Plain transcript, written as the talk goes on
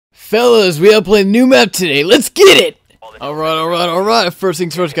Fellas, we gotta play a new map today. Let's get it! Alright. First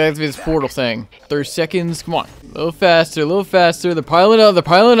things first, gotta activate this portal thing. 30 seconds, come on. A little faster. They're piling up.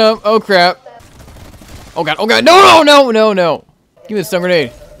 Oh crap. Oh god, no! Give me the stun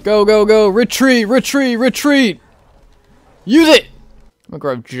grenade. Go. Retreat. Use it! I'm gonna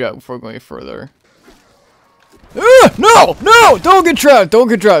grab Jug before we go any further. No! Don't get trapped! No.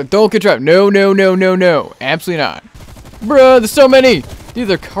 Absolutely not. Bruh, there's so many! Dude,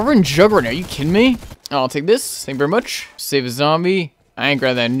 they're covering Jug right now. Are you kidding me? I'll take this. Thank you very much. Save a zombie. I ain't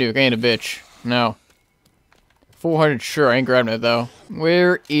grab that nuke. I ain't a bitch. No. 400, sure. I ain't grabbing it, though.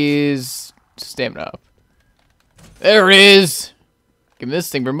 Where is stamina up? There it is! Give me this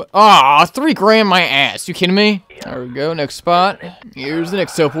thing very much. Aw, 3 grand my ass. You kidding me? There we go. Next spot. Here's the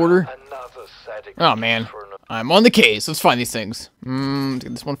next teleporter. Oh, man. I'm on the case. Let's find these things.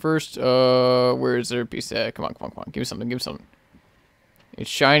 Take this one first. Where is their piece at? Come on. Give me something. It's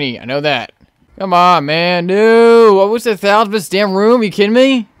shiny. I know that. Come on, man. No. What was the 1000th damn room? Are you kidding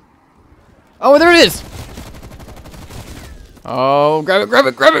me? Oh, there it is. Oh, grab it.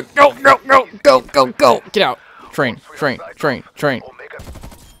 Go. Get out. Train.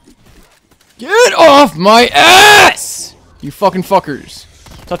 Get off my ass! You fucking fuckers.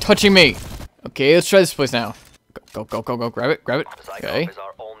 Stop touching me. Okay, let's try this place now. Go. Grab it. Okay.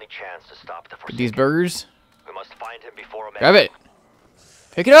 Get these burgers. Grab it.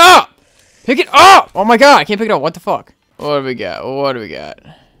 Pick it up! Oh my god, I can't pick it up. What the fuck? What do we got?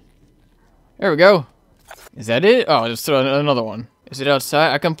 There we go. Is that it? Oh, just throw another one. Is it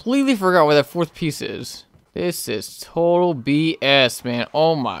outside? I completely forgot where that 4th piece is. This is total BS, man.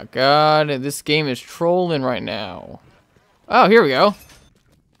 Oh my god, this game is trolling right now. Oh, here we go.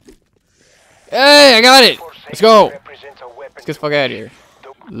 Hey, I got it! Let's go! Let's get the fuck out of here.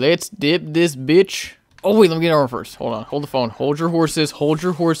 Let's dip this bitch. Oh wait, let me get armor first. Hold on, hold the phone. Hold your horses.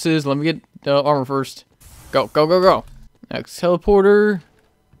 Let me get armor first. Go. Next teleporter.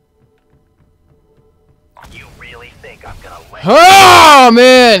 You really think I'm gonna let Oh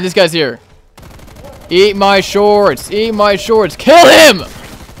man, this guy's here. Eat my shorts. Kill him!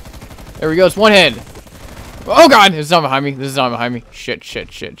 There we go, it's one head. Oh god, this is not behind me. Shit.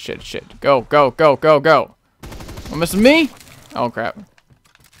 Go. Don't mess with me? Oh crap.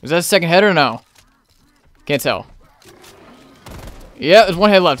 Is that a second head or no? Can't tell. Yeah, there's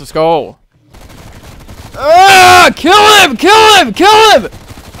one head left. Let's go. Ah! Kill him!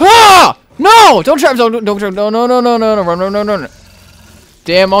 Ah! No! Don't trap. Don't trap. No. Run.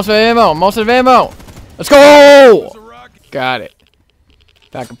 Damn, most of ammo. Let's go! Got it.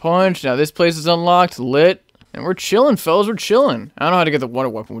 Pack a punch. Now this place is unlocked. Lit. And we're chilling, fellas. I don't know how to get the water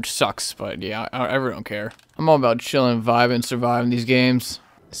weapon, which sucks, but yeah, I really don't care. I'm all about chilling, vibing, surviving these games.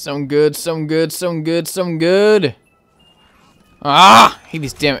 Some good. Ah! I hate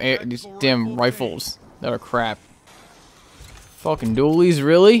these damn rifles that are crap. Fucking dualies,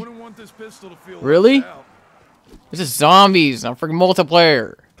 really? Really? This is zombies, not freaking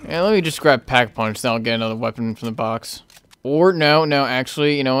multiplayer. Yeah, let me just grab pack punch, then I'll get another weapon from the box. Or no,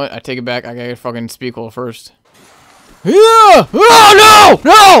 actually, you know what? I take it back. I gotta get fucking speakle first. Yeah! Oh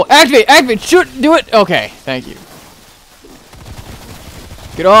no! Activate! Shoot! Do it! Okay, thank you.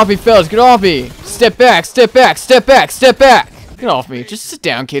 Get off me, fellas! Get off me! Step back! Get off me! Just sit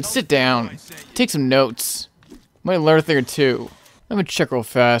down, kids. Sit down. Take some notes. Might learn a thing or two. Let me check real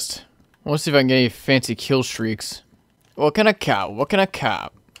fast. I want to see if I can get any fancy kill streaks. What can I cop?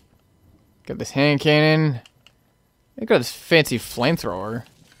 Got this hand cannon. I got this fancy flamethrower.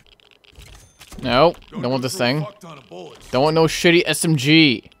 No, don't want this thing. Don't want no shitty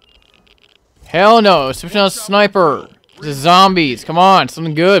SMG. Hell no, especially not a sniper. This is zombies. Come on,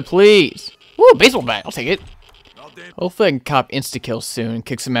 something good, please. Woo, baseball bat. I'll take it. Hopefully I can cop insta-kill soon and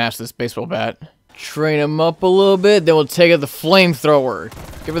kick some ass with this baseball bat. Train him up a little bit, then we'll take out the flamethrower.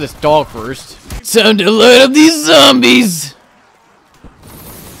 Give her this dog first. Time to light up these zombies!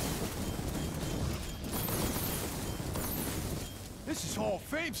 This is Hall of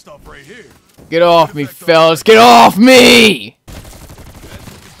Fame stuff right here. Get off me, fellas! Get off me!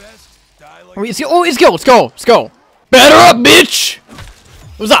 Let's go! Batter up, bitch!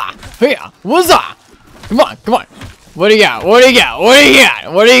 What's up? Come on! What do you got?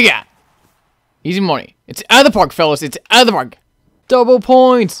 Easy money. It's out of the park, fellas. It's out of the park. Double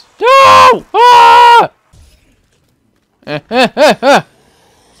points. No! Ah!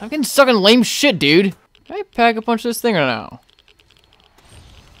 I'm getting stuck in lame shit, dude. Can I pack a punch this thing or no?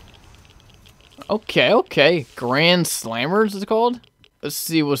 Okay. Grand Slammers is it called? Let's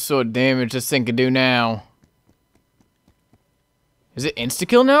see what sort of damage this thing can do now. Is it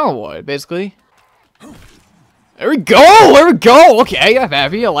insta-kill now or what, basically? There we go! There we go! Okay, I'm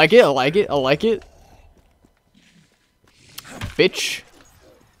happy. I like it. I like it. I like it. Bitch.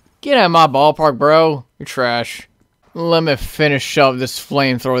 Get out of my ballpark, bro. You're trash. Let me finish up this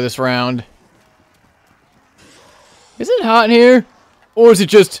flamethrower this round. Is it hot in here? Or is it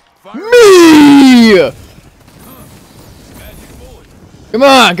just me? Come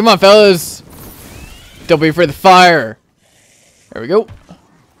on, fellas. Don't be afraid of the fire. There we go.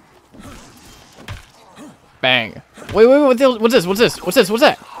 Bang. Wait, what's this? What's that?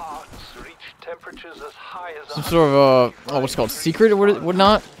 Some sort of, what's it called? Secret or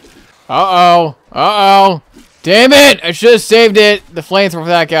whatnot? Uh-oh. Damn it! I should have saved it. The flamethrower for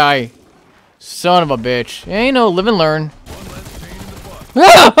that guy. Son of a bitch. Ain't no live and learn.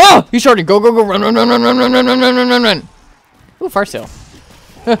 Ah! Oh! He's charging. Go. Run. Ooh, fire sale.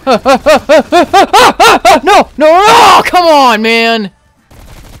 No! Come on, man!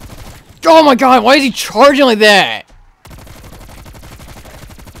 Oh my god, why is he charging like that?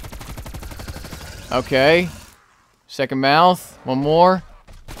 Okay. Second mouth. One more.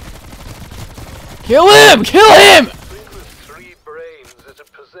 Kill him!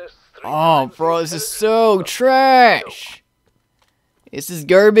 Oh, bro, this is so trash. This is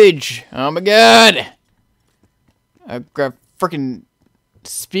garbage. Oh my god. I grabbed freaking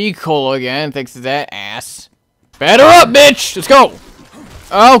speed cola again, thanks to that ass. Batter up, bitch! Let's go!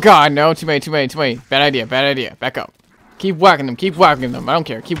 Oh god, no, too many. Bad idea. Back up. Keep whacking them. I don't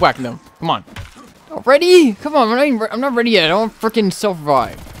care. Keep whacking them. Come on. Oh, ready? Come on, I'm not ready yet. I don't freaking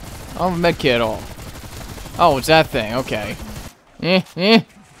self-revive. I don't have a med kit at all. Oh, it's that thing. Okay.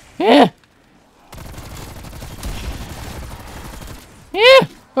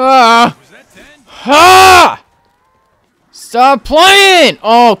 Stop playing!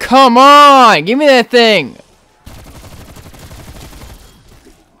 Oh, come on! Give me that thing!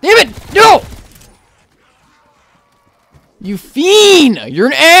 Damn it! No! You fiend! You're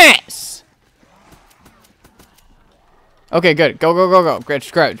an ass! Okay, good. Go.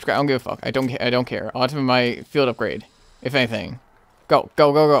 Scratch. I don't give a fuck. I don't care. I'll have my field upgrade. If anything. Go.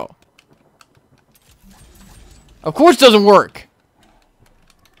 Of course it doesn't work!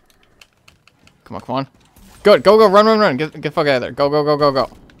 Come on. Good. Go. Run. Get the fuck out of there. Go.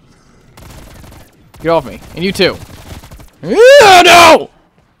 Get off me. And you too. No!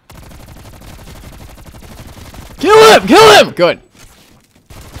 Kill him! Good.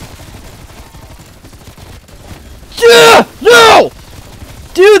 Yeah! No!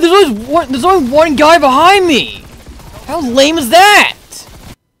 Dude, there's only one guy behind me! How lame is that?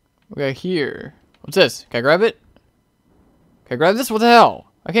 Okay, here. What's this? Can I grab it? Can I grab this? What the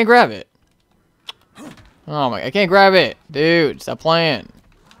hell? I can't grab it. Oh my, I can't grab it. Dude, stop playing.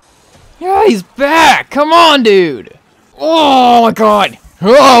 Yeah, he's back! Come on, dude! Oh my god!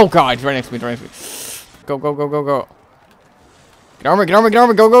 Oh god, he's right next to me, Go. Get armor, go. Get out.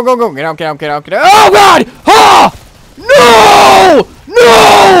 Oh god! Ah!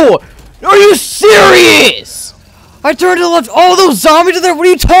 No! Are you serious? I turned to the left. All those zombies are there. What are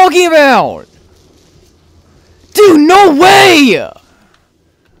you talking about? Dude, no way!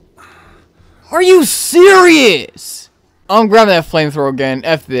 Are you serious? I'm grabbing that flamethrower again.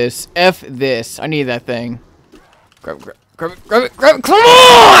 F this. I need that thing. Grab it. Come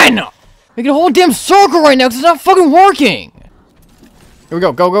on! Make a whole damn circle right now because it's not fucking working. Here we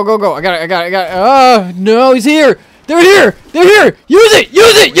go. Go. I got it. No, he's here. They're here. Use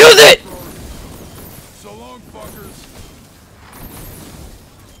it. So long, fuckers.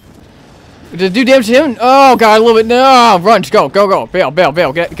 Did it do damage to him? Oh god, a little bit. No, run. Just go. Bail.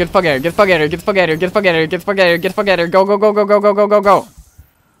 Get the fuck out of here. Go.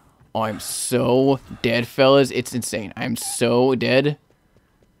 Oh, I'm so dead, fellas. It's insane. I'm so dead.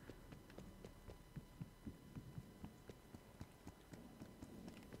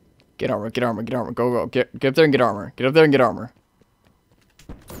 Get armor. Go. Get up there and get armor.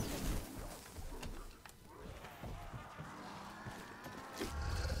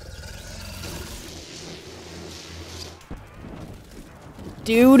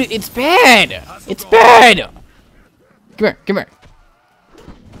 Dude, it's bad. Come here.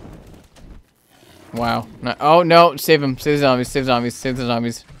 Wow. No, oh no, save him. Save the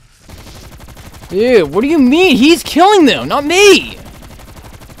zombies. Dude, what do you mean? He's killing them, not me.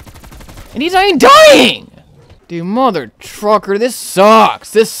 And he's not even dying! Dude, mother trucker, this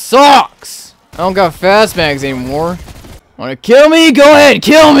sucks! I don't got fast mags anymore. Wanna kill me? Go ahead,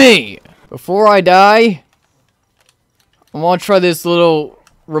 kill me! Before I die, I wanna try this little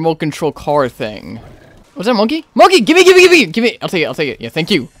remote control car thing. Was that a monkey? Monkey! Give me! I'll take it. Yeah,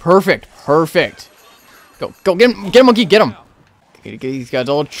 thank you. Perfect. Go, get him, monkey, get him! Okay, these guys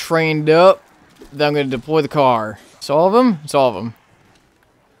all trained up. Then I'm gonna deploy the car. It's all of them? It's all of them.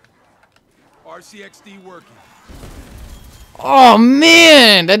 RCXD working. Oh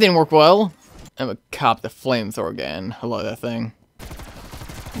man! That didn't work well. I'm gonna cop the flamethrower again. I love that thing.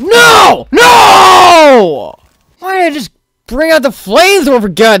 No! No! Why did I just bring out the flamethrower for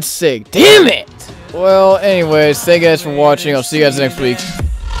God's sake? Damn it! Well, anyways, thank you guys for watching. I'll see you guys next week.